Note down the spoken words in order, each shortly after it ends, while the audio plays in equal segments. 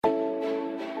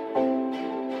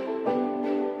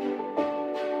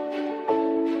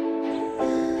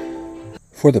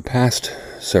For the past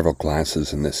several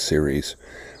classes in this series,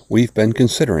 we've been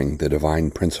considering the divine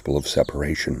principle of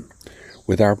separation,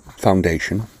 with our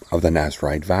foundation of the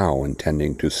Nazirite vow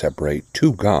intending to separate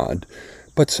to God,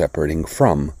 but separating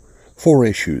from 4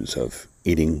 issues of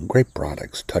eating grape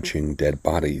products, touching dead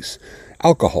bodies,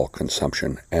 alcohol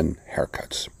consumption, and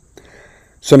haircuts.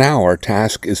 So now our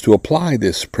task is to apply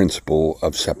this principle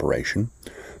of separation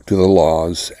to the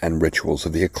laws and rituals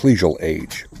of the ecclesial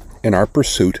age in our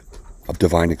pursuit of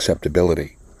divine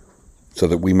acceptability, so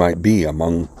that we might be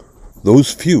among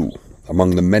those few,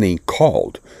 among the many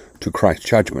called to Christ's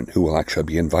judgment, who will actually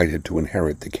be invited to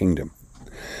inherit the kingdom.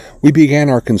 We began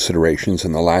our considerations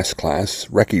in the last class,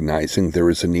 recognizing there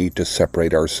is a need to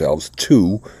separate ourselves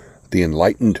to the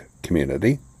enlightened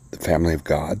community, the family of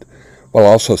God, while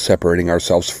also separating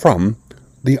ourselves from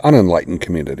the unenlightened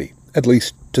community, at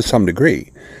least to some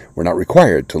degree. We're not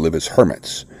required to live as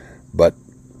hermits, but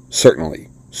certainly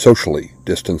socially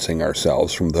distancing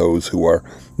ourselves from those who are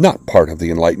not part of the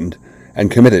enlightened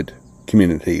and committed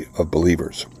community of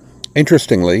believers.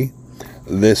 Interestingly,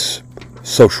 this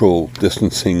social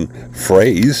distancing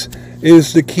phrase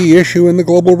is the key issue in the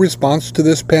global response to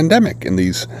this pandemic in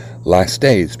these last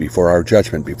days before our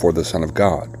judgment before the Son of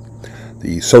God.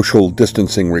 The social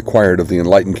distancing required of the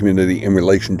enlightened community in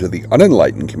relation to the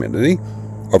unenlightened community,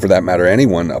 or for that matter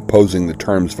anyone opposing the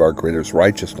terms of our Creator's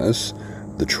righteousness,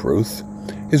 the truth,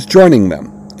 is joining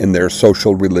them in their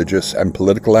social, religious, and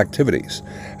political activities,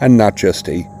 and not just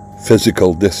a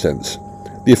physical distance.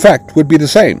 The effect would be the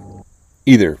same,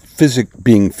 either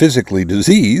being physically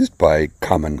diseased by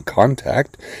common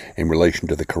contact in relation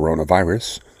to the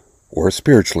coronavirus, or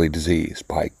spiritually diseased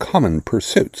by common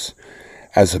pursuits,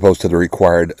 as opposed to the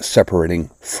required separating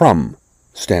from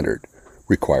standard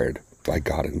required by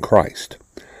God in Christ.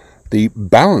 The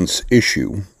balance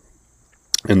issue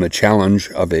in the challenge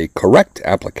of a correct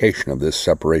application of this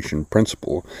separation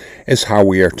principle is how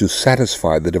we are to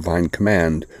satisfy the divine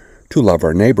command to love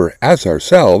our neighbor as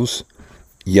ourselves,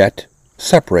 yet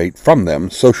separate from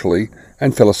them socially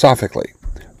and philosophically,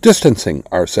 distancing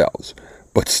ourselves,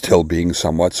 but still being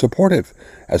somewhat supportive,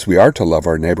 as we are to love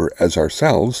our neighbor as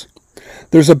ourselves.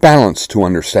 There's a balance to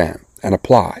understand and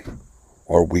apply,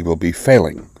 or we will be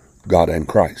failing God and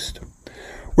Christ.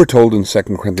 We're told in 2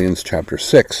 Corinthians chapter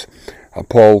 6,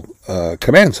 Paul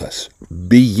commands us,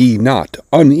 "Be ye not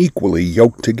unequally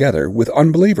yoked together with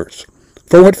unbelievers.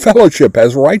 For what fellowship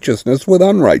has righteousness with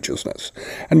unrighteousness?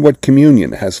 And what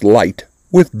communion has light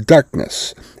with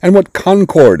darkness? And what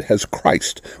concord has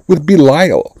Christ with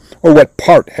Belial? Or what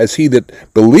part has he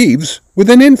that believes with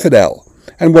an infidel?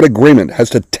 And what agreement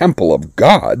has the temple of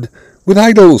God with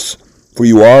idols? For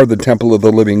you are the temple of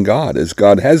the living God, as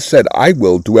God has said, I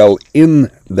will dwell in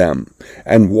them,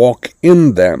 and walk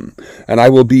in them, and I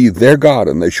will be their God,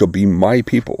 and they shall be my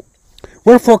people.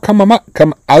 Wherefore come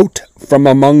out from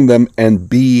among them, and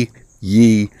be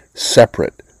ye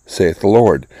separate, saith the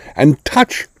Lord, and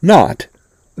touch not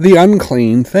the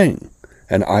unclean thing,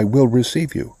 and I will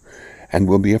receive you, and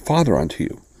will be a father unto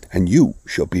you, and you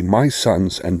shall be my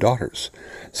sons and daughters,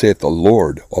 saith the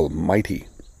Lord Almighty."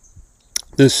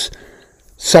 This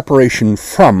separation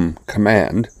from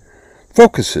command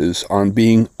focuses on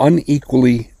being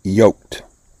unequally yoked,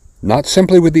 not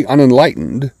simply with the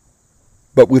unenlightened,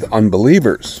 but with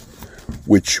unbelievers,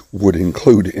 which would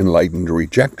include enlightened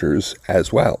rejectors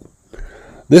as well.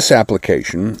 This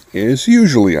application is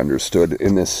usually understood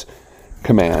in this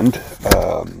command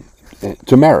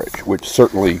to marriage, which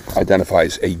certainly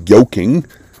identifies a yoking,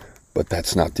 but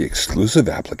that's not the exclusive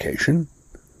application.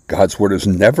 God's word is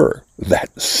never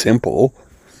that simple.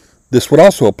 This would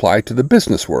also apply to the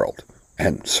business world,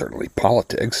 and certainly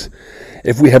politics.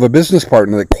 If we have a business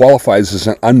partner that qualifies as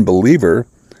an unbeliever,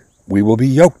 we will be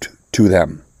yoked to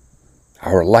them.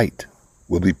 Our light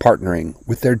will be partnering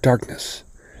with their darkness,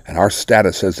 and our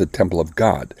status as the temple of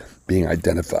God being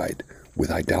identified with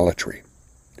idolatry.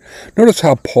 Notice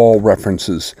how Paul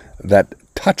references that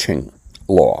touching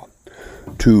law,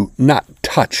 to not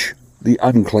touch the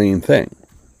unclean thing.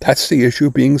 That's the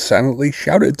issue being silently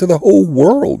shouted to the whole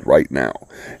world right now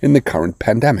in the current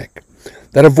pandemic.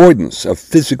 That avoidance of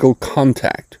physical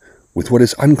contact with what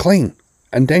is unclean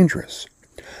and dangerous.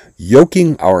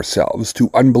 Yoking ourselves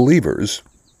to unbelievers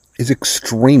is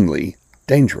extremely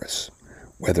dangerous,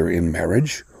 whether in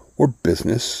marriage or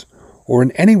business or in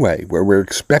any way where we're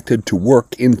expected to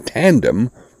work in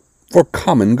tandem for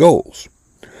common goals.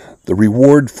 The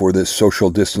reward for this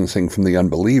social distancing from the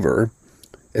unbeliever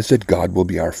is that God will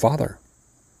be our Father,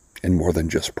 in more than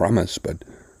just promise, but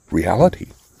reality.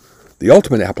 The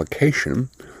ultimate application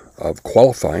of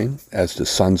qualifying as the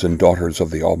sons and daughters of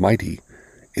the Almighty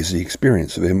is the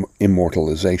experience of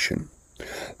immortalization.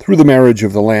 Through the marriage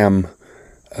of the Lamb,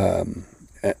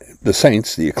 the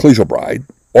saints, the ecclesial bride,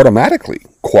 automatically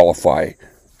qualify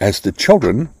as the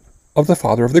children of the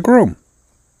father of the groom,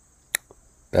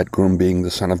 that groom being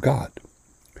the Son of God.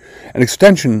 An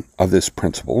extension of this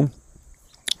principle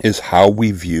is how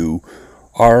we view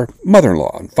our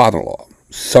mother-in-law and father-in-law,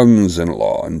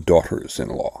 sons-in-law and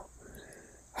daughters-in-law.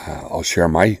 I'll share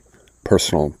my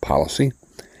personal policy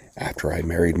after I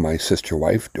married my sister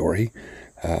wife, Dory,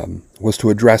 was to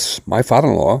address my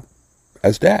father-in-law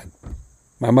as dad,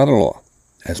 my mother-in-law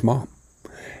as mom.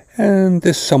 And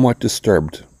this somewhat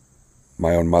disturbed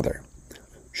my own mother.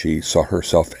 She saw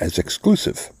herself as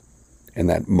exclusive in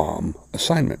that mom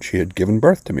assignment. She had given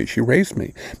birth to me. She raised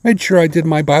me, made sure I did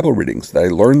my Bible readings, that I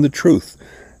learned the truth.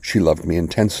 She loved me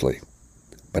intensely.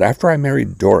 But after I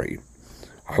married Dory,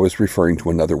 I was referring to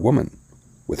another woman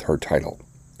with her title.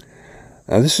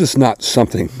 Now, this is not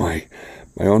something my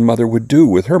own mother would do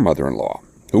with her mother-in-law,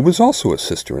 who was also a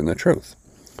sister in the truth.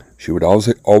 She would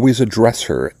always address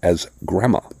her as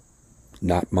grandma,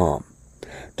 not mom,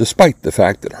 despite the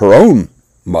fact that her own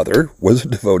mother was a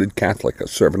devoted Catholic, a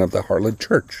servant of the Harlot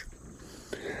Church.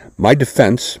 My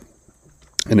defense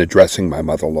in addressing my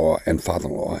mother-in-law and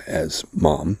father-in-law as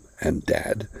mom and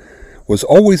dad was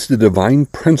always the divine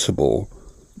principle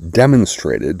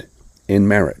demonstrated in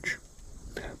marriage.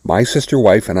 My sister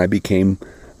wife and I became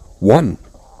one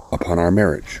upon our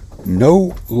marriage,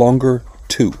 no longer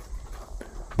two,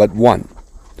 but one,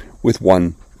 with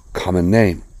one common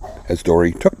name, as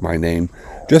Dory took my name,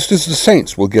 just as the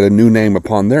saints will get a new name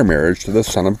upon their marriage to the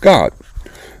Son of God,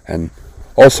 and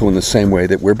also in the same way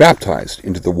that we're baptized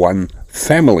into the one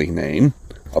family name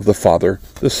of the Father,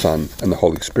 the Son, and the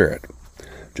Holy Spirit,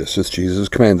 just as Jesus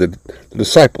commanded the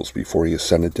disciples before he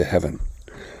ascended to heaven.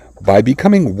 By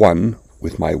becoming one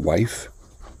with my wife,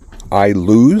 I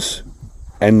lose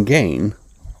and gain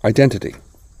identity.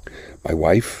 My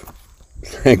wife,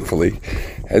 thankfully,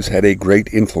 has had a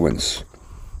great influence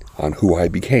on who I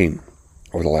became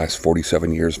over the last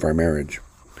 47 years of our marriage.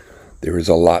 There is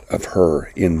a lot of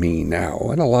her in me now,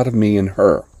 and a lot of me in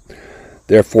her.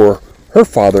 Therefore, her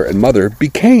father and mother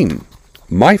became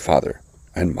my father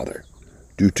and mother,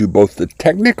 due to both the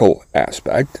technical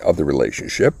aspect of the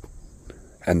relationship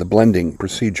and the blending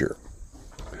procedure.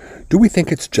 Do we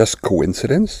think it's just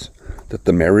coincidence that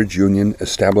the marriage union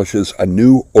establishes a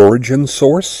new origin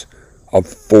source of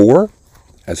 4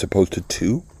 as opposed to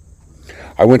 2?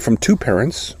 I went from 2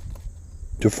 parents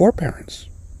to 4 parents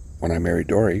when I married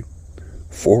Dory.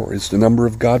 4 is the number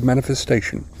of God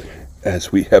manifestation,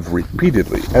 as we have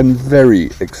repeatedly and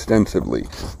very extensively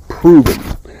proven,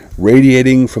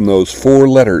 radiating from those 4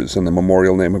 letters in the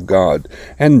memorial name of God,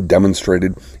 and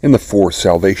demonstrated in the 4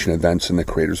 salvation events in the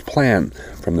Creator's plan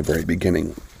from the very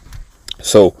beginning.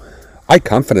 So, I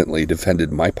confidently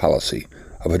defended my policy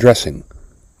of addressing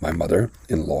my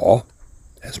mother-in-law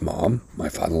as mom, my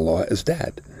father-in-law as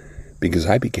dad, because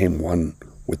I became one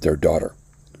with their daughter,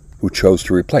 who chose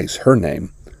to replace her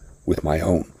name with my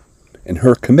own, and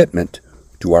her commitment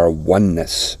to our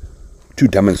oneness to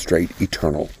demonstrate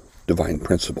eternal divine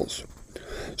principles.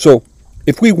 So,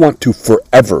 if we want to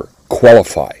forever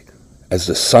qualify as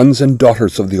the sons and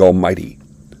daughters of the Almighty,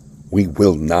 we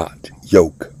will not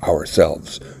yoke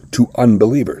ourselves to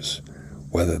unbelievers,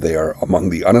 whether they are among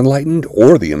the unenlightened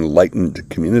or the enlightened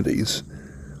communities.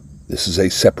 This is a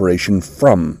separation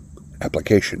from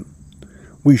application.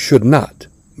 We should not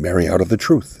marry out of the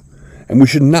truth, and we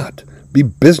should not be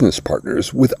business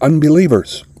partners with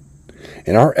unbelievers.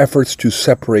 In our efforts to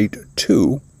separate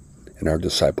two in our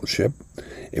discipleship,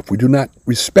 if we do not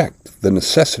respect the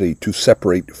necessity to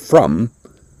separate from,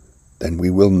 then we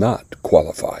will not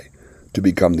qualify to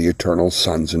become the eternal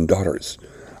sons and daughters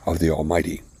of the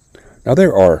Almighty. Now,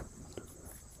 there are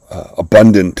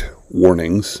abundant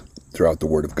warnings throughout the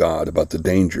Word of God about the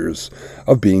dangers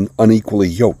of being unequally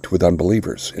yoked with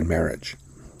unbelievers in marriage.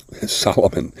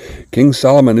 King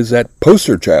Solomon is that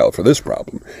poster child for this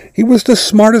problem. He was the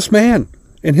smartest man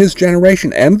in his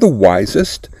generation and the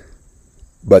wisest,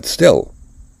 but still,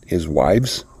 his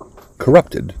wives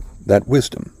corrupted that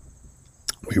wisdom.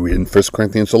 We read in 1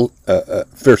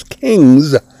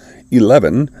 Kings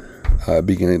 11,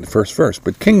 beginning the first verse,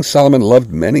 "But King Solomon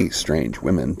loved many strange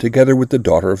women, together with the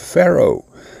daughter of Pharaoh,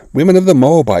 women of the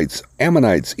Moabites,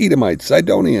 Ammonites, Edomites,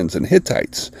 Sidonians, and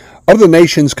Hittites, of the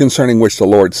nations concerning which the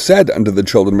Lord said unto the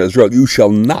children of Israel, You shall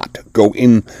not go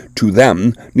in to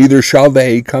them, neither shall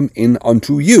they come in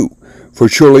unto you, for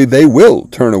surely they will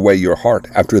turn away your heart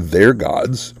after their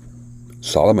gods.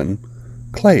 Solomon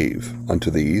clave unto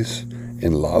these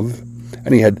in love,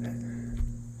 and he had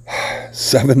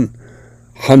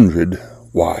 700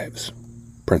 wives,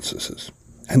 princesses,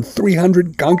 and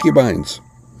 300 concubines.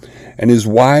 And his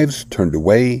wives turned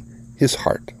away his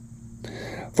heart.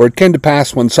 For it came to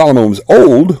pass when Solomon was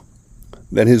old,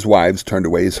 that his wives turned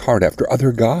away his heart after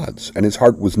other gods, and his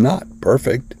heart was not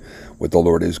perfect with the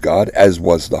Lord his God, as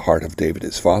was the heart of David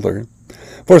his father.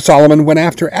 For Solomon went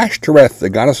after Ashtoreth, the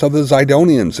goddess of the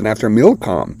Zidonians, and after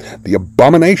Milcom, the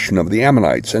abomination of the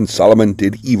Ammonites. And Solomon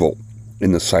did evil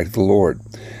in the sight of the Lord,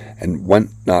 and went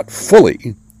not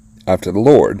fully after the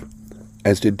Lord,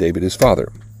 as did David his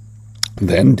father.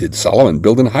 Then did Solomon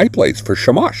build an high place for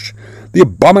Shamash, the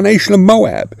abomination of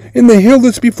Moab, in the hill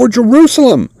that's before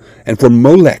Jerusalem, and for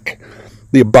Molech,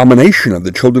 the abomination of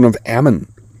the children of Ammon.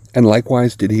 And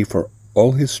likewise did he for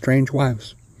all his strange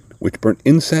wives, which burnt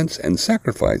incense and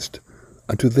sacrificed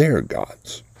unto their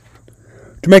gods.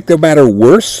 To make the matter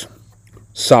worse,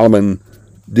 Solomon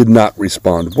did not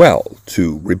respond well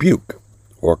to rebuke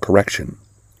or correction.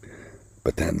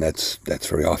 But then that's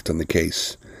very often the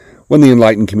case when the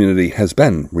enlightened community has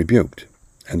been rebuked.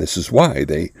 And this is why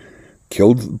they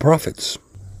killed the prophets.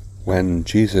 When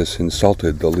Jesus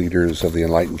insulted the leaders of the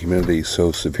enlightened community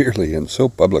so severely and so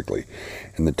publicly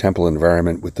in the temple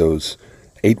environment with those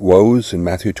 8 woes in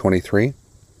Matthew 23,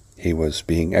 he was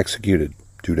being executed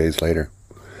 2 days later.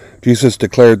 Jesus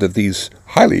declared that these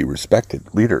highly respected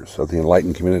leaders of the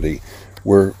enlightened community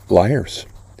were liars,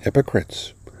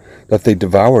 hypocrites, that they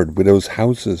devoured widows'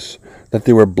 houses, that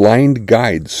they were blind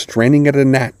guides straining at a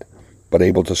gnat, but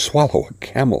able to swallow a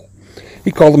camel.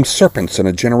 He called them serpents and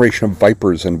a generation of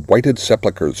vipers and whited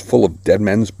sepulchres full of dead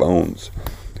men's bones.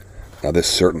 Now, this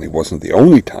certainly wasn't the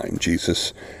only time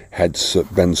Jesus had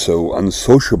been so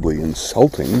unsociably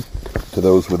insulting to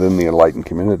those within the enlightened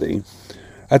community.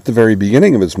 At the very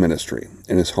beginning of his ministry,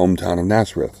 in his hometown of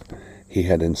Nazareth, he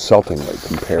had insultingly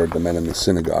compared the men in the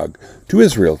synagogue to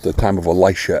Israel at the time of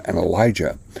Elisha and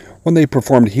Elijah, when they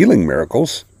performed healing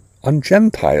miracles on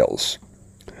Gentiles.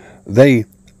 They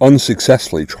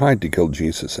unsuccessfully tried to kill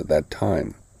Jesus at that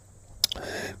time.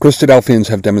 Christadelphians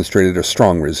have demonstrated a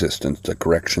strong resistance to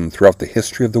correction throughout the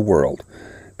history of the world,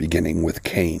 beginning with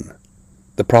Cain.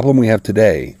 The problem we have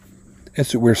today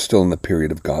is that we're still in the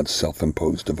period of God's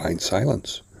self-imposed divine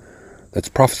silence that's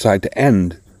prophesied to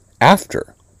end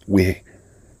after we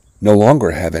no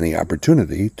longer have any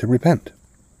opportunity to repent.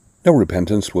 No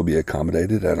repentance will be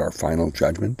accommodated at our final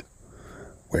judgment,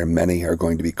 where many are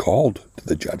going to be called to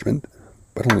the judgment,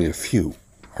 but only a few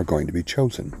are going to be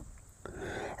chosen.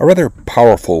 A rather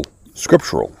powerful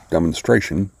scriptural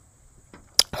demonstration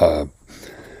for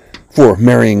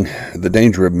the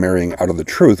danger of marrying out of the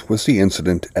truth was the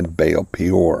incident at Baal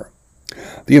Peor.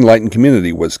 The enlightened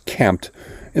community was camped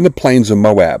in the plains of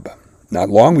Moab, not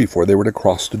long before they were to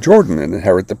cross the Jordan and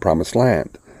inherit the promised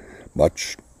land,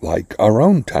 much like our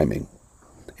own timing.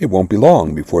 It won't be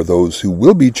long before those who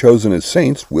will be chosen as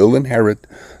saints will inherit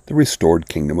the restored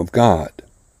kingdom of God.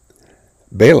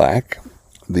 Balak,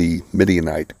 the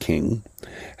Midianite king,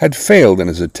 had failed in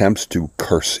his attempts to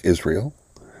curse Israel,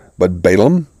 but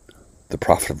Balaam, the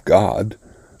prophet of God,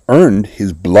 earned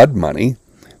his blood money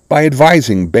by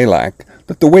advising Balak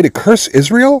that the way to curse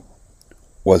Israel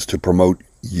was to promote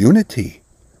unity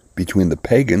between the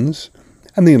pagans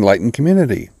and the enlightened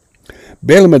community.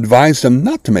 Balaam advised them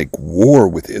not to make war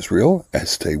with Israel,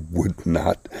 as they would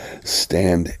not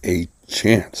stand a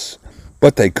chance,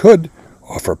 but they could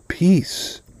offer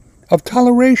peace, of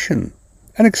toleration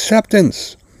and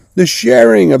acceptance, the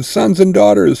sharing of sons and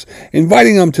daughters,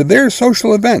 inviting them to their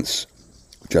social events,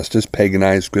 just as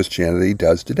paganized Christianity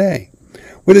does today,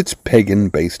 with its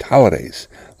pagan-based holidays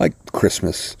like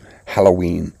Christmas,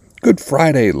 Halloween, Good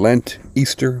Friday, Lent,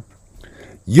 Easter.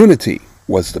 Unity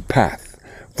was the path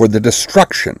for the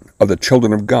destruction of the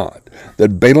children of God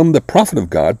that Balaam, the prophet of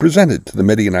God, presented to the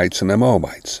Midianites and the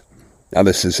Moabites. Now,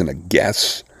 this isn't a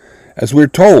guess, as we're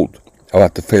told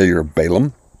about the failure of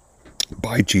Balaam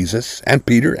by Jesus and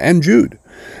Peter and Jude.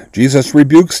 Jesus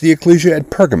rebukes the ecclesia at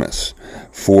Pergamos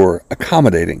for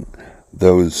accommodating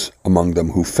those among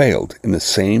them who failed in the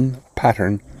same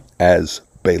pattern as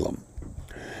Balaam.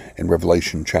 In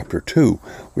Revelation chapter 2,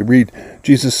 we read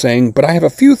Jesus saying, "But I have a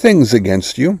few things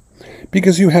against you,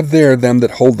 because you have there them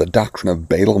that hold the doctrine of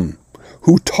Balaam,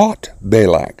 who taught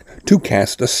Balak to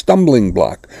cast a stumbling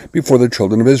block before the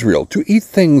children of Israel, to eat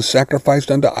things sacrificed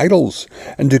unto idols,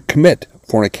 and to commit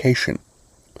fornication."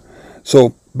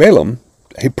 So Balaam,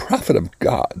 a prophet of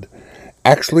God,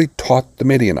 actually taught the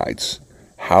Midianites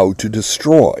how to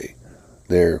destroy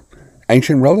their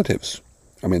ancient relatives.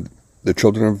 The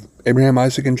children of Abraham,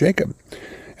 Isaac, and Jacob,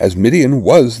 as Midian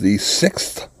was the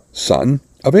 6th son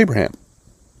of Abraham,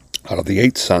 out of the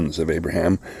 8 sons of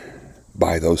Abraham,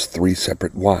 by those 3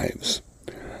 separate wives.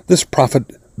 This prophet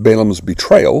Balaam's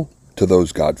betrayal to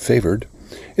those God favored,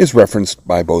 is referenced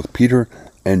by both Peter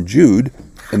and Jude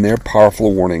in their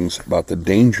powerful warnings about the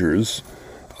dangers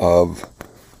of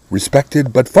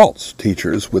respected but false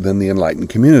teachers within the enlightened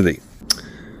community.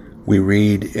 We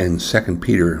read in 2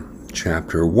 Peter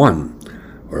chapter 1,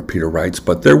 where Peter writes,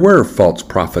 "But there were false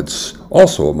prophets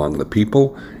also among the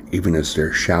people, even as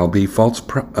there shall be false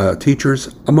teachers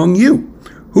among you,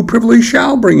 who privily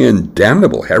shall bring in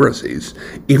damnable heresies,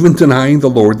 even denying the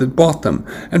Lord that bought them,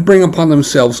 and bring upon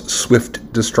themselves swift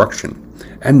destruction.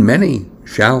 And many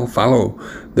shall follow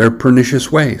their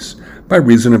pernicious ways, by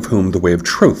reason of whom the way of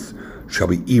truth shall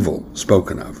be evil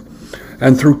spoken of.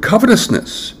 And through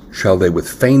covetousness shall they with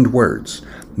feigned words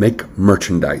make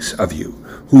merchandise of you,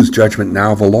 whose judgment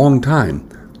now of a long time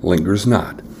lingers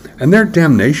not, and their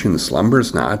damnation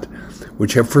slumbers not,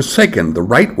 which have forsaken the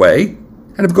right way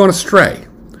and have gone astray,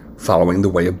 following the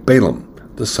way of Balaam,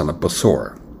 the son of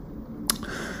Bosor."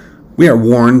 We are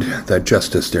warned that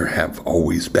just as there have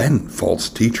always been false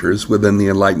teachers within the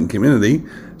enlightened community,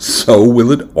 so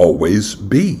will it always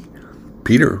be.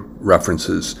 Peter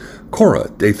references Korah,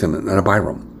 Dathan, and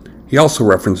Abiram. He also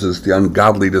references the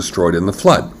ungodly destroyed in the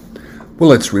flood. Well,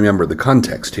 let's remember the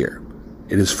context here.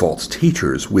 It is false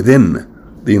teachers within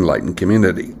the enlightened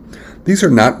community. These are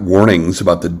not warnings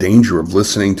about the danger of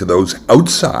listening to those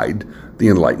outside the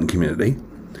enlightened community.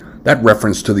 That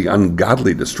reference to the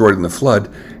ungodly destroyed in the flood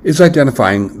is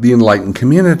identifying the enlightened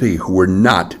community who were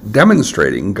not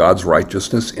demonstrating God's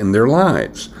righteousness in their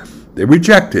lives. They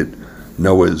rejected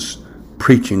Noah's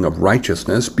preaching of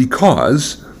righteousness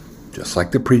because, just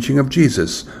like the preaching of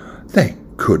Jesus, they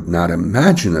could not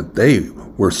imagine that they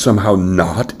were somehow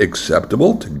not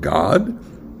acceptable to God.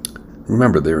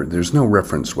 Remember, there's no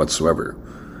reference whatsoever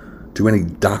to any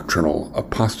doctrinal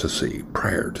apostasy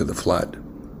prior to the flood.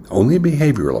 Only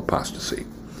behavioral apostasy.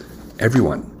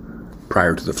 Everyone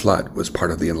prior to the flood was part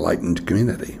of the enlightened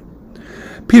community.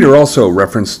 Peter also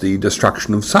referenced the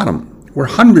destruction of Sodom, where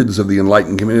hundreds of the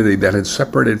enlightened community that had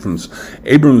separated from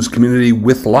Abram's community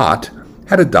with Lot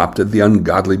had adopted the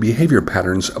ungodly behavior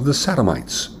patterns of the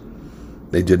Sodomites.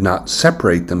 They did not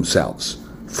separate themselves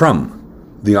from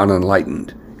the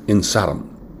unenlightened in Sodom.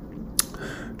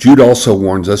 Jude also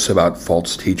warns us about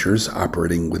false teachers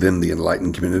operating within the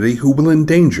enlightened community who will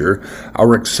endanger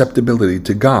our acceptability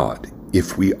to God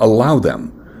if we allow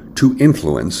them to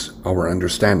influence our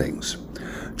understandings.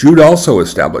 Jude also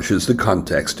establishes the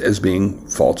context as being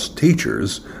false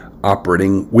teachers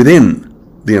operating within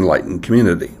the enlightened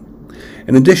community.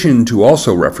 In addition to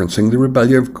also referencing the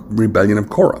rebellion of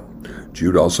Korah,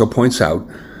 Jude also points out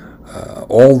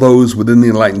all those within the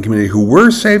enlightened community who were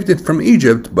saved from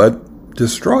Egypt but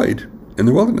destroyed in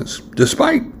the wilderness,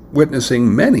 despite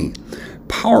witnessing many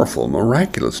powerful,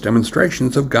 miraculous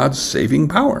demonstrations of God's saving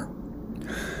power.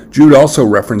 Jude also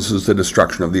references the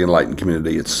destruction of the enlightened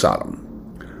community at Sodom.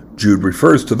 Jude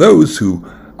refers to those who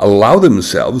allow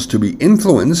themselves to be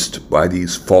influenced by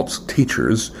these false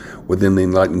teachers within the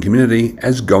enlightened community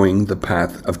as going the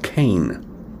path of Cain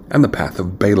and the path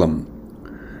of Balaam.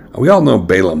 We all know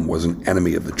Balaam was an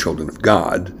enemy of the children of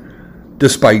God,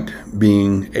 despite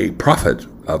being a prophet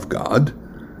of God,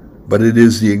 but it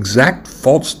is the exact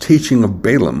false teaching of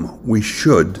Balaam we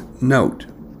should note.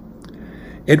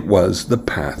 It was the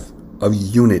path of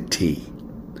unity.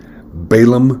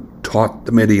 Balaam taught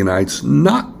the Midianites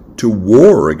not to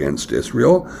war against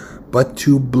Israel, but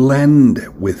to blend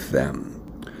with them.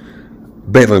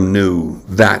 Balaam knew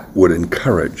that would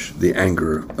encourage the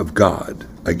anger of God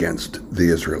against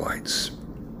the Israelites.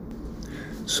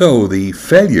 So the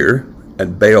failure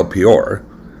at Baal Peor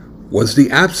was the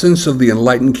absence of the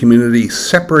enlightened community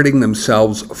separating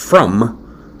themselves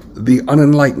from the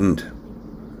unenlightened,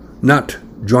 not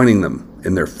joining them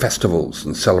in their festivals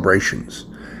and celebrations,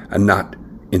 and not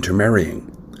intermarrying.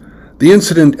 The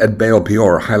incident at Baal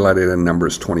Peor, highlighted in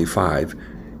Numbers 25,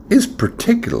 is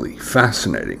particularly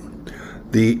fascinating.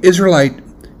 The Israelite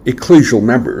ecclesial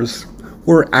members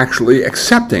were actually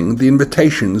accepting the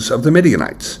invitations of the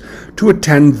Midianites to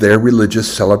attend their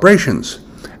religious celebrations,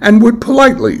 and would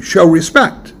politely show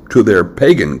respect to their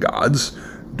pagan gods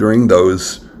during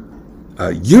those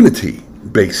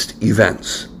unity-based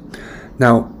events.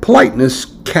 Now, politeness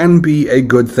can be a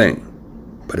good thing,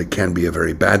 but it can be a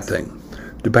very bad thing,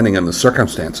 depending on the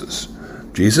circumstances.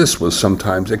 Jesus was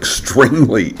sometimes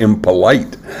extremely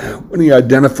impolite when he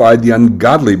identified the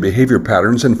ungodly behavior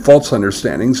patterns and false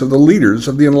understandings of the leaders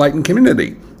of the enlightened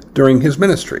community during his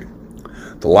ministry.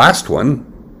 The last one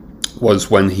was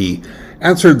when he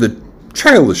answered the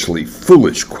childishly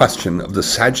foolish question of the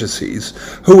Sadducees,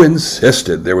 who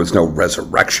insisted there was no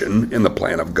resurrection in the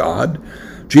plan of God.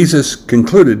 Jesus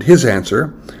concluded his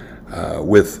answer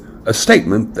with a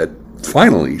statement that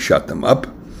finally shut them up.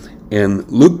 In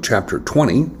Luke chapter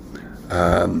 20,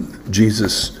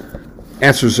 Jesus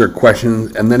answers their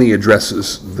questions, and then he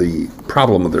addresses the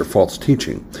problem of their false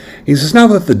teaching. He says, now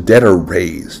that the dead are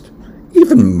raised,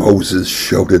 even Moses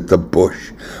showed at the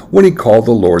bush when he called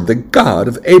the Lord the God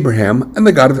of Abraham and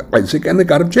the God of Isaac and the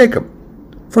God of Jacob.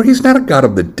 For he's not a God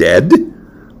of the dead,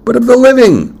 but of the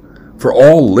living, for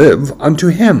all live unto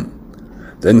him.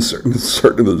 Then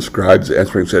certain of the scribes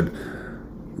answering said,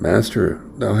 Master,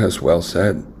 thou hast well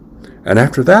said. And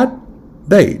after that,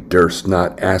 they durst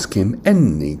not ask him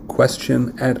any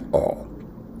question at all.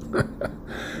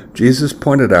 Jesus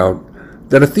pointed out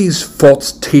that if these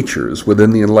false teachers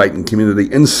within the enlightened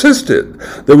community insisted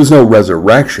there was no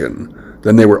resurrection,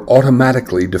 then they were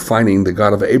automatically defining the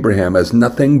God of Abraham as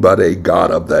nothing but a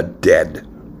God of the dead,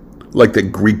 like the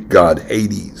Greek god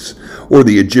Hades, or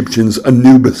the Egyptians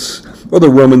Anubis, or the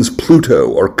Romans Pluto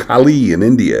or Kali in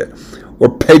India, or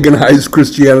paganized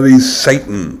Christianity's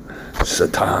Satan.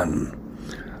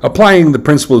 Applying the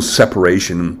principle of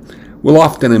separation will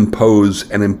often impose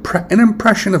an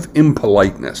impression of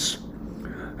impoliteness.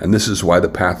 And this is why the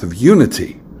path of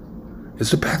unity is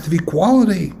the path of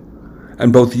equality.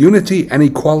 And both unity and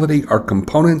equality are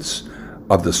components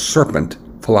of the serpent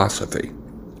philosophy.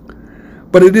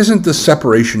 But it isn't the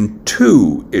separation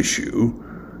to issue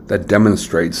that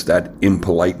demonstrates that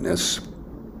impoliteness.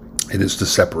 It is the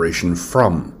separation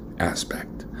from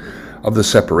aspect of the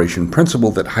separation principle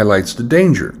that highlights the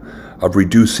danger of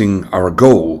reducing our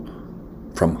goal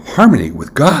from harmony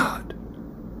with God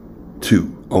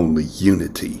to only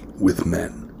unity with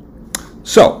men.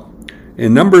 So,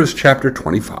 in Numbers chapter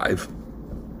 25,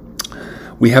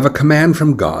 we have a command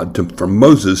from God for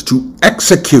Moses to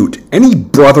execute any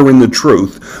brother in the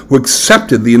truth who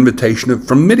accepted the invitation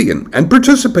from Midian and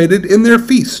participated in their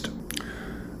feast.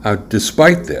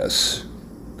 Despite this,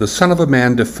 the Son of a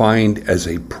Man, defined as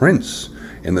a prince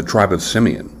in the tribe of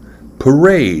Simeon,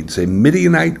 parades a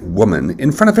Midianite woman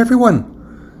in front of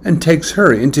everyone and takes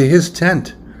her into his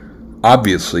tent,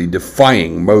 obviously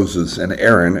defying Moses and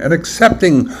Aaron and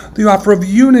accepting the offer of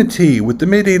unity with the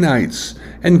Midianites,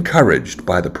 encouraged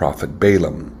by the prophet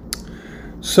Balaam.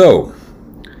 So,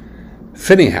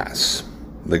 Phinehas,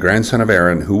 the grandson of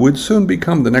Aaron, who would soon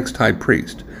become the next high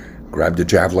priest, grabbed a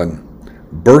javelin,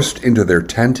 burst into their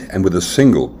tent, and with a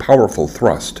single powerful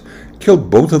thrust killed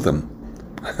both of them,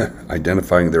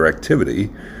 identifying their activity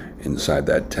inside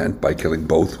that tent by killing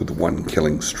both with one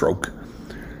killing stroke.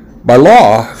 By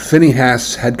law,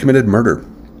 Phinehas had committed murder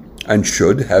and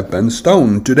should have been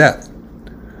stoned to death.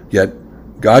 Yet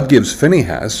God gives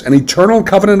Phinehas an eternal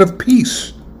covenant of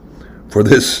peace for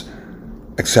this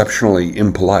exceptionally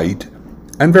impolite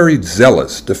and very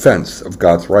zealous defense of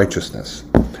God's righteousness.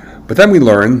 But then we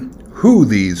learn who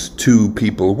these two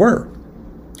people were.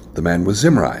 The man was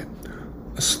Zimri,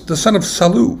 the son of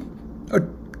Salu, a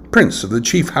prince of the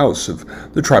chief house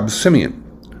of the tribe of Simeon.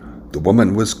 The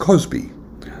woman was Cosbi,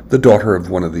 the daughter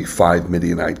of one of the 5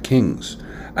 Midianite kings,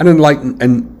 an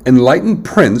enlightened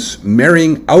prince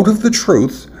marrying out of the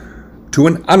truth to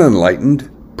an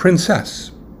unenlightened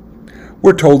princess.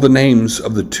 We're told the names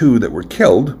of the two that were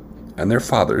killed and their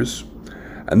fathers,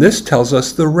 and this tells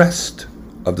us the rest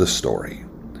of the story.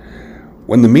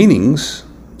 When the meanings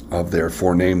of their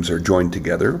 4 names are joined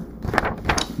together,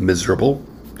 miserable,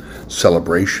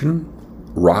 celebration,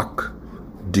 rock,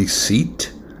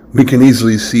 deceit, we can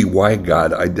easily see why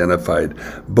God identified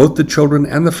both the children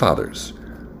and the fathers.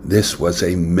 This was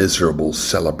a miserable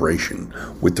celebration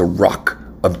with the rock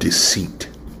of deceit.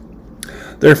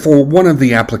 Therefore, one of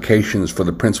the applications for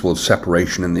the principle of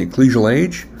separation in the ecclesial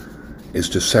age is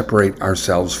to separate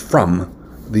ourselves from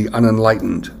the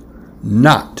unenlightened,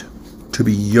 not to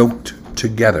be yoked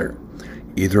together,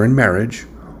 either in marriage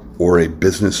or a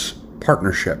business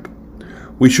partnership.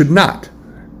 We should not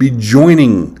be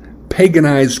joining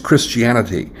paganized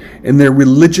Christianity in their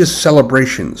religious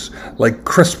celebrations like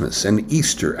Christmas and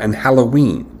Easter and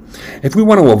Halloween. If we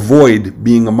want to avoid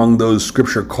being among those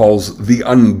Scripture calls the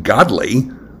ungodly,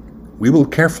 we will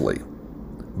carefully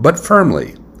but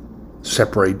firmly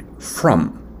separate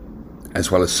from as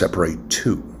well as separate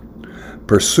to,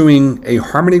 pursuing a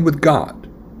harmony with God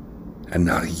and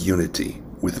not a unity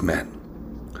with men.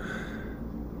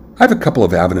 I have a couple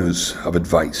of avenues of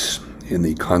advice in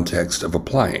the context of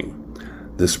applying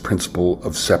this principle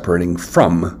of separating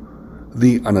from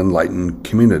the unenlightened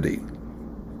community.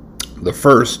 The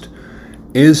first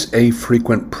is a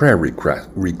frequent prayer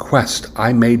request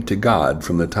I made to God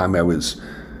from the time I was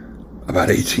about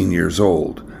 18 years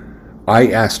old. I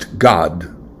asked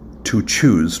God to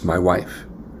choose my wife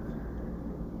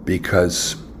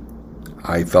because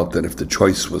I felt that if the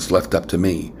choice was left up to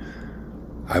me,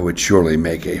 I would surely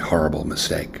make a horrible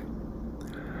mistake.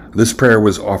 This prayer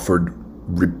was offered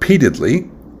repeatedly,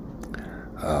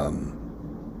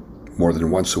 more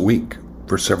than once a week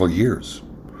for several years,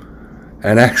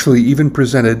 and actually even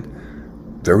presented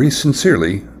very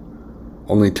sincerely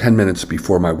only 10 minutes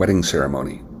before my wedding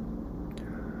ceremony.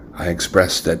 I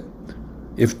expressed that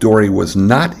if Dory was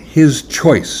not his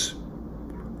choice,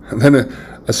 then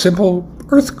a simple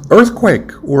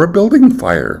earthquake or a building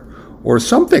fire or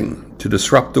something to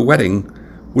disrupt the wedding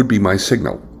would be my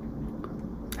signal.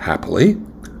 Happily,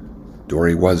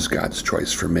 Dory was God's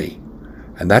choice for me,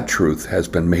 and that truth has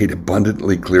been made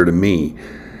abundantly clear to me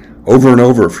over and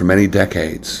over for many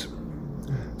decades.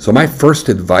 So my first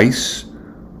advice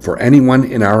for anyone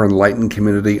in our enlightened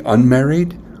community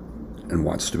unmarried and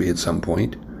wants to be at some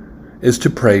point is to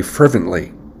pray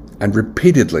fervently and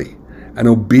repeatedly and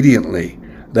obediently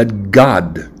that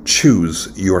God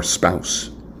choose your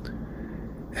spouse.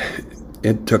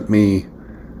 It took me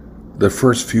the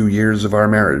first few years of our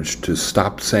marriage to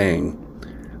stop saying,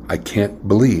 I can't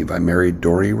believe I married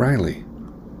Dory Riley.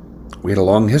 We had a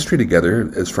long history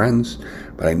together as friends,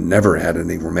 but I never had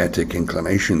any romantic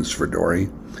inclinations for Dory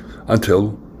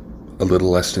until a little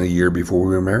less than a year before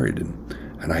we were married,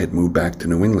 and I had moved back to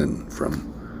New England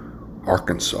from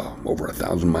Arkansas, over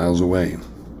 1,000 miles away.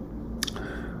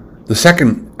 The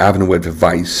second avenue of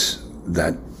advice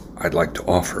that I'd like to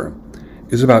offer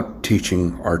is about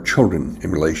teaching our children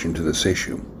in relation to this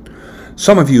issue.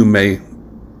 Some of you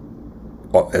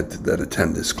that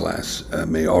attend this class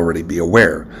may already be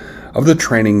aware of the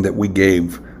training that we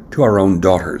gave to our own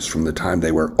daughters from the time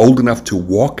they were old enough to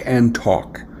walk and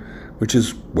talk, which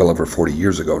is well over 40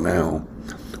 years ago now.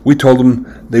 We told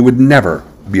them they would never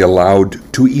be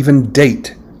allowed to even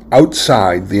date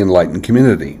outside the enlightened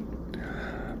community.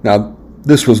 Now,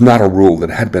 this was not a rule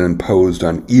that had been imposed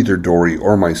on either Dory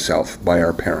or myself by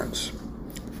our parents.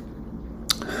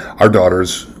 Our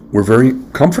daughters were very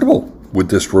comfortable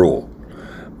with this rule.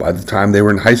 By the time they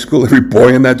were in high school, every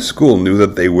boy in that school knew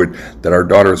that our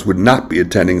daughters would not be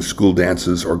attending school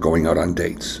dances or going out on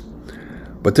dates.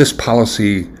 But this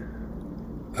policy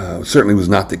certainly was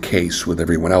not the case with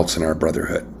everyone else in our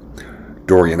brotherhood.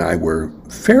 Dory and I were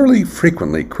fairly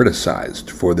frequently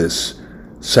criticized for this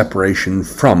separation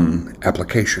from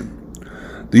application.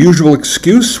 The usual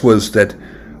excuse was that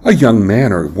a young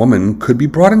man or woman could be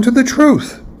brought into the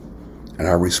truth, and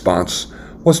our response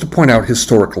was to point out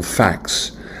historical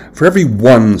facts. For every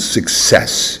one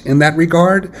success in that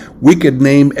regard, we could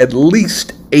name at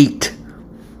least 8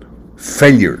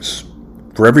 failures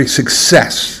for every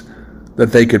success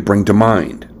that they could bring to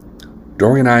mind.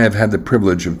 Dory and I have had the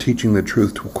privilege of teaching the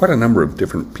truth to quite a number of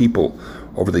different people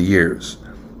over the years,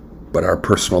 but our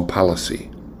personal policy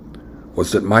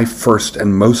was that my first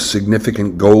and most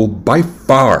significant goal by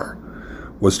far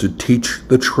was to teach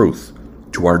the truth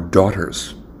to our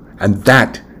daughters, and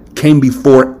that came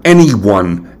before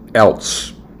anyone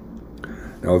else.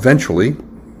 Now, eventually,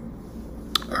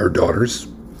 our daughters,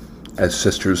 as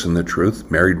sisters in the truth,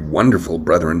 married wonderful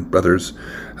brothers,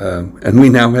 and we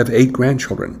now have 8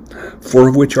 grandchildren, 4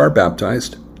 of which are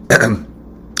baptized,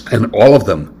 and all of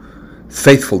them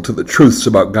faithful to the truths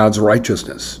about God's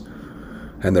righteousness.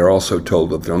 And they're also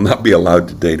told that they'll not be allowed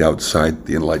to date outside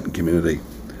the enlightened community.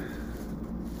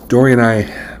 Dory and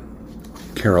I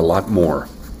care a lot more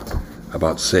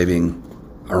about saving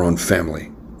our own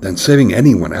family than saving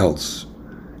anyone else,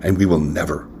 and we will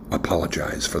never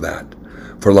apologize for that,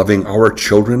 for loving our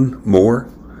children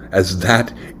more, as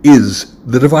that is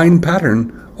the divine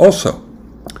pattern also.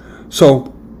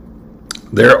 So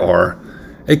there are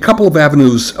a couple of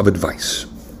avenues of advice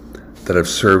that have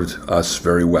served us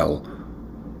very well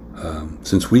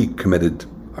since we committed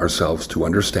ourselves to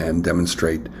understand,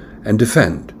 demonstrate, and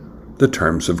defend the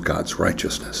terms of God's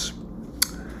righteousness.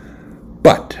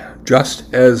 But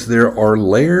just as there are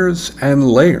layers and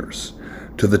layers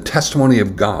to the testimony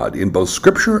of God in both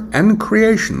Scripture and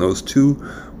creation, those two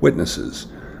witnesses,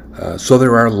 so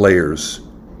there are layers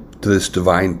to this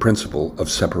divine principle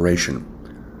of separation,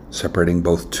 separating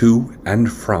both to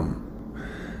and from.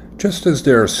 Just as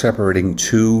there are separating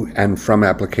to and from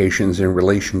applications in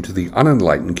relation to the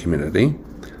unenlightened community,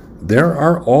 there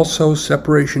are also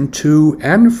separation to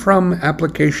and from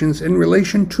applications in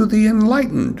relation to the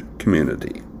enlightened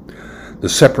community. The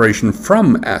separation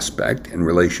from aspect in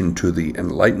relation to the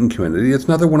enlightened community is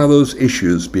another one of those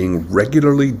issues being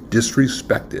regularly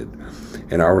disrespected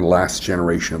in our last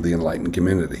generation of the enlightened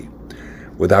community.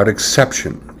 Without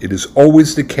exception, it is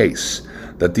always the case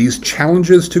that these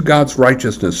challenges to God's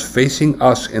righteousness facing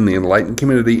us in the enlightened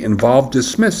community involve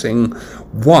dismissing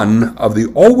one of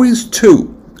the always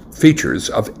two features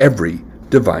of every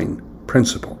divine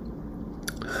principle.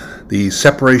 The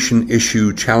separation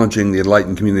issue challenging the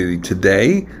enlightened community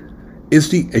today is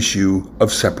the issue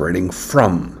of separating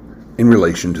from in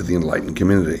relation to the enlightened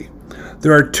community.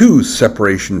 There are two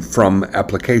separation from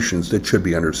applications that should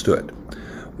be understood.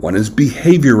 One is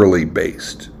behaviorally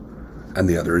based, and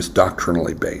the other is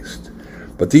doctrinally based.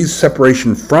 But these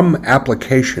separation from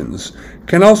applications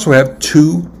can also have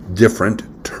two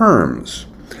different terms.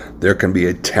 There can be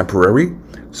a temporary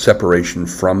separation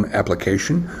from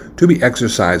application to be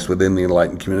exercised within the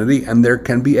enlightened community, and there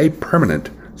can be a permanent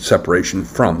separation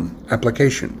from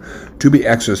application to be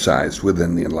exercised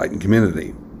within the enlightened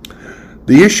community.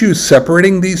 The issue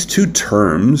separating these two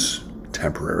terms,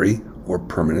 temporary or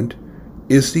permanent,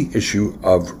 is the issue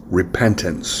of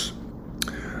repentance.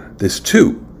 This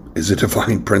too is a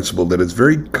divine principle that is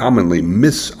very commonly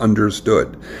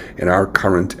misunderstood in our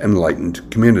current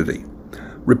enlightened community.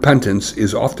 Repentance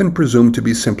is often presumed to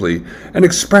be simply an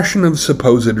expression of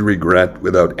supposed regret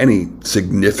without any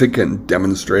significant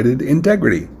demonstrated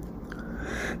integrity.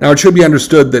 Now, it should be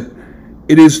understood that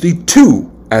it is the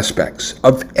two aspects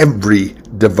of every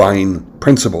divine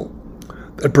principle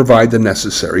that provide the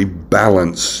necessary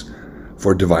balance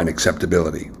for divine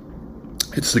acceptability.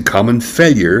 It's the common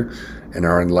failure in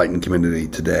our enlightened community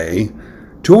today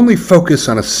to only focus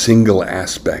on a single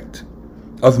aspect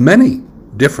of many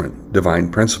different divine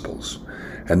principles,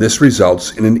 and this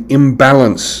results in an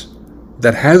imbalance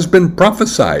that has been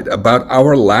prophesied about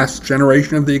our last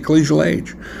generation of the ecclesial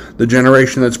age, the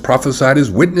generation that's prophesied as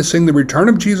witnessing the return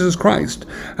of Jesus Christ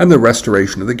and the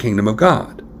restoration of the kingdom of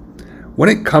God. When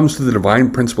it comes to the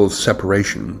divine principle of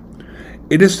separation,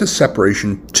 it is the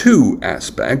separation to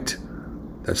aspect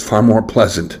that's far more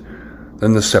pleasant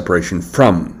than the separation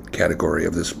from category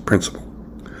of this principle.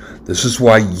 This is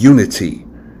why unity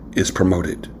is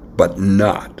promoted, but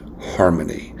not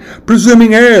harmony,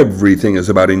 presuming everything is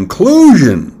about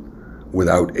inclusion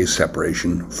without a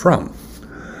separation from.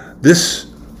 This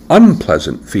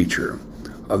unpleasant feature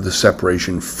of the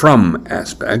separation from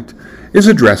aspect is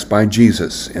addressed by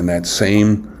Jesus in that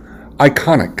same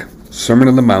iconic Sermon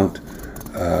on the Mount,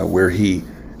 where he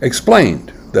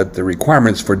explained that the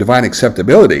requirements for divine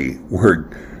acceptability were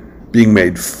being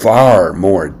made far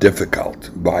more difficult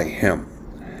by him.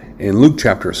 In Luke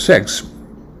chapter 6,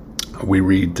 we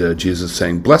read Jesus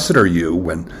saying, "Blessed are you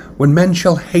when men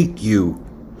shall hate you,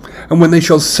 and when they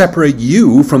shall separate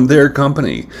you from their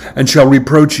company, and shall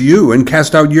reproach you, and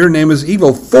cast out your name as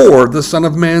evil for the Son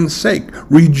of Man's sake.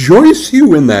 Rejoice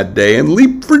you in that day, and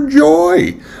leap for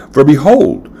joy. For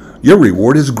behold, your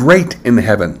reward is great in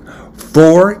heaven.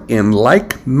 For in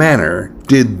like manner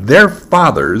did their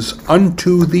fathers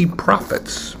unto the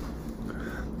prophets."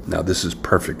 Now this is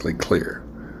perfectly clear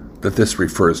that this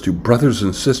refers to brothers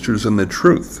and sisters in the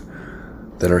truth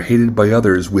that are hated by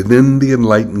others within the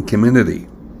enlightened community.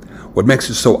 What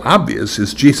makes it so obvious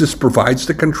is Jesus provides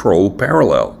the control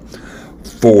parallel.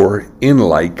 For in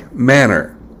like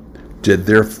manner did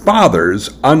their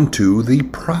fathers unto the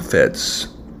prophets.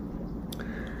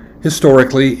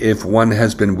 Historically, if one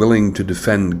has been willing to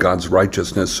defend God's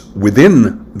righteousness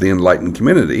within the enlightened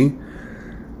community,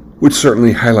 which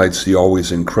certainly highlights the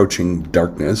always encroaching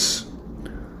darkness,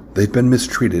 they've been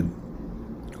mistreated,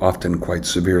 often quite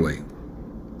severely.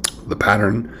 The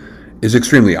pattern is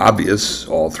extremely obvious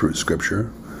all through Scripture.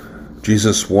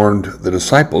 Jesus warned the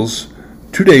disciples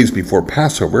 2 days before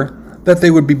Passover that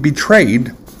they would be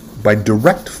betrayed by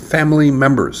direct family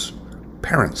members,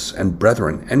 parents and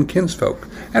brethren and kinsfolk,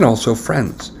 and also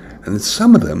friends, and that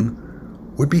some of them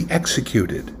would be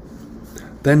executed.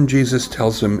 Then Jesus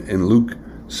tells them in Luke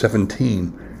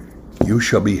 17, "You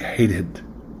shall be hated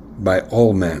by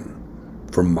all men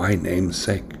for my name's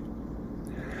sake."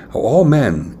 All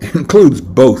men includes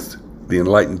both the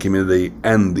enlightened community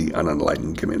and the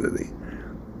unenlightened community.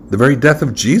 The very death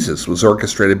of Jesus was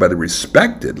orchestrated by the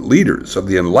respected leaders of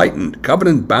the enlightened,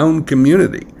 covenant-bound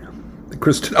community, the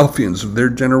Christadelphians of their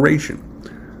generation.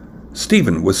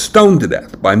 Stephen was stoned to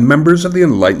death by members of the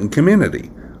enlightened community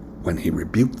when he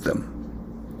rebuked them.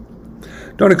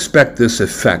 Don't expect this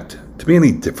effect to be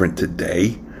any different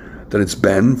today than it's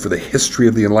been for the history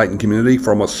of the enlightened community for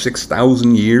almost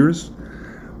 6,000 years.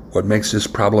 What makes this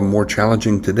problem more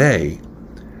challenging today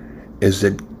is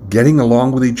that getting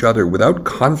along with each other without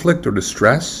conflict or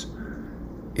distress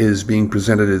is being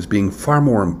presented as being far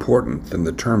more important than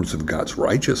the terms of God's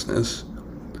righteousness.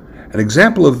 An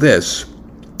example of this,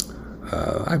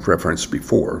 I've referenced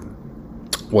before,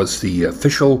 was the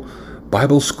official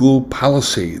Bible school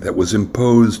policy that was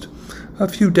imposed a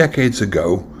few decades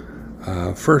ago,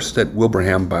 first at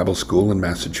Wilbraham Bible School in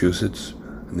Massachusetts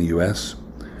in the U.S.,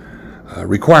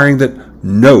 requiring that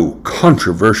no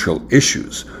controversial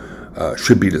issues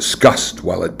should be discussed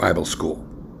while at Bible school.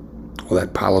 Well,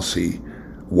 that policy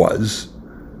was,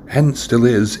 and still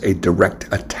is, a direct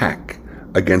attack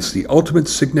against the ultimate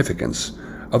significance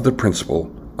of the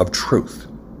principle of truth.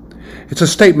 It's a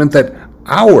statement that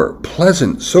our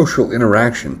pleasant social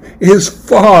interaction is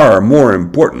far more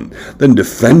important than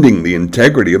defending the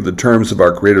integrity of the terms of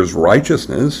our Creator's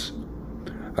righteousness.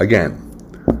 Again,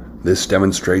 this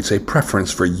demonstrates a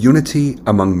preference for unity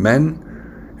among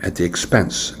men at the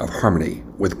expense of harmony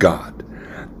with God,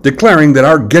 declaring that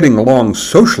our getting along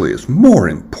socially is more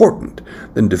important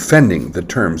than defending the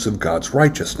terms of God's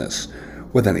righteousness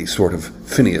with any sort of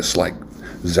Phineas-like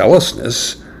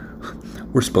zealousness.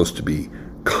 We're supposed to be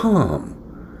calm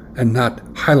and not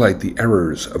highlight the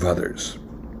errors of others.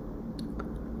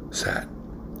 Sad.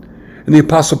 In the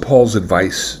Apostle Paul's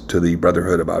advice to the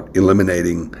brotherhood about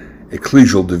eliminating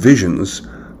ecclesial divisions,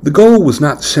 the goal was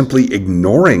not simply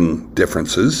ignoring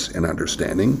differences in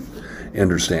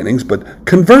understandings, but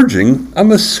converging on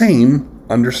the same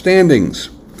understandings.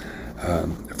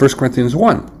 1 Corinthians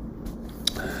 1.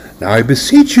 Now I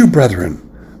beseech you, brethren,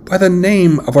 by the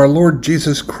name of our Lord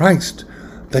Jesus Christ,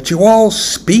 that you all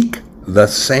speak the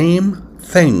same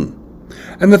thing,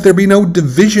 and that there be no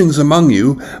divisions among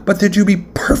you, but that you be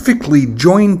perfectly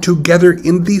joined together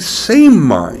in the same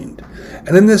mind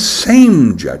and in the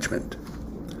same judgment.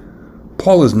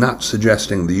 Paul is not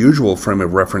suggesting the usual frame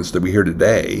of reference that we hear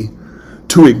today,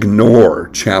 to ignore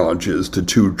challenges to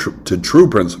true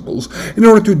principles in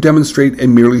order to demonstrate a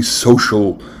merely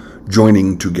social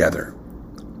joining together.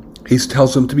 He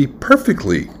tells them to be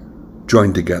perfectly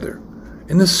joined together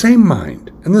in the same mind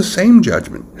and the same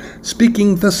judgment,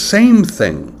 speaking the same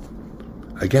thing.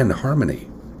 Again, harmony,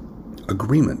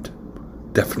 agreement,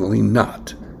 definitely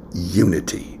not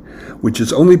unity, which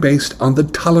is only based on the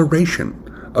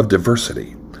toleration of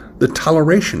diversity, the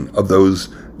toleration of those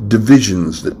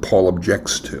divisions that Paul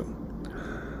objects to.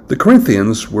 The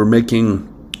Corinthians were making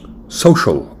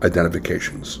social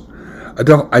identifications,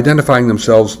 identifying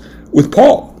themselves with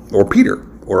Paul or Peter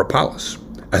or Apollos,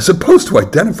 as opposed to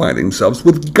identifying themselves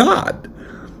with God.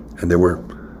 And there were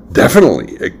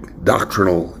definitely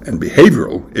doctrinal and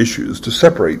behavioral issues to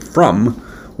separate from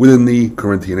within the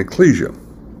Corinthian ecclesia.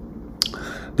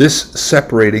 This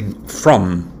separating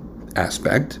from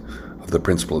aspect of the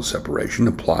principle of separation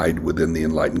applied within the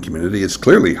enlightened community is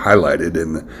clearly highlighted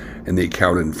in the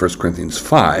account in 1 Corinthians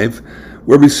 5,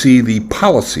 where we see the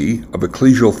policy of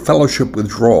ecclesial fellowship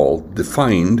withdrawal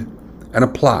defined and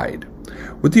applied,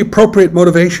 with the appropriate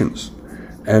motivations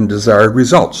and desired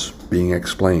results being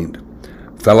explained.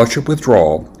 Fellowship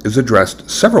withdrawal is addressed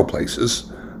several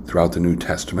places throughout the New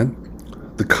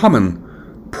Testament. The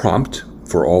common prompt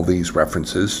for all these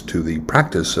references to the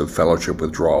practice of fellowship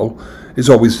withdrawal is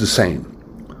always the same: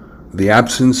 the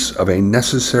absence of a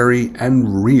necessary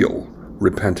and real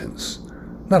repentance,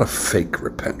 not a fake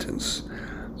repentance,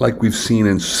 like we've seen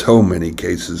in so many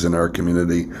cases in our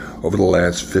community over the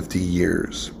last 50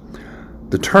 years.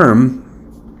 The term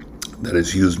that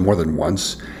is used more than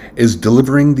once is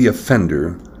delivering the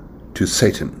offender to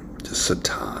Satan,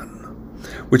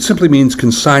 which simply means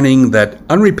consigning that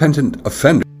unrepentant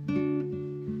offender